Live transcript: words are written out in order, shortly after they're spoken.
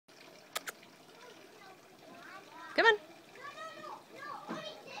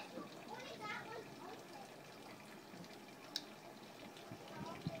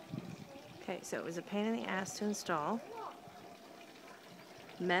Okay, so it was a pain in the ass to install.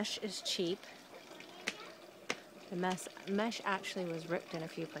 Mesh is cheap. The mesh actually was ripped in a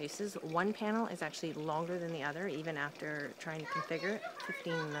few places. One panel is actually longer than the other, even after trying to configure it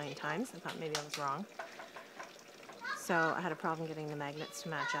 15 times. I thought maybe I was wrong. So I had a problem getting the magnets to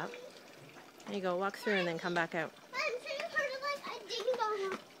match up. There you go, walk through and then come back out.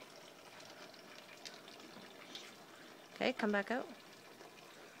 Okay, come back out.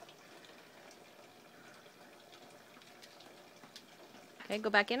 Okay, go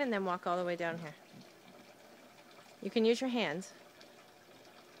back in and then walk all the way down here. You can use your hands.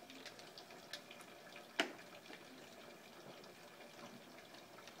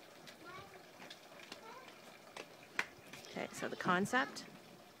 Okay, so the concept,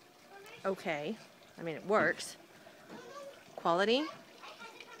 okay. I mean, it works. Quality,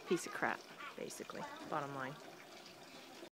 piece of crap, basically, bottom line.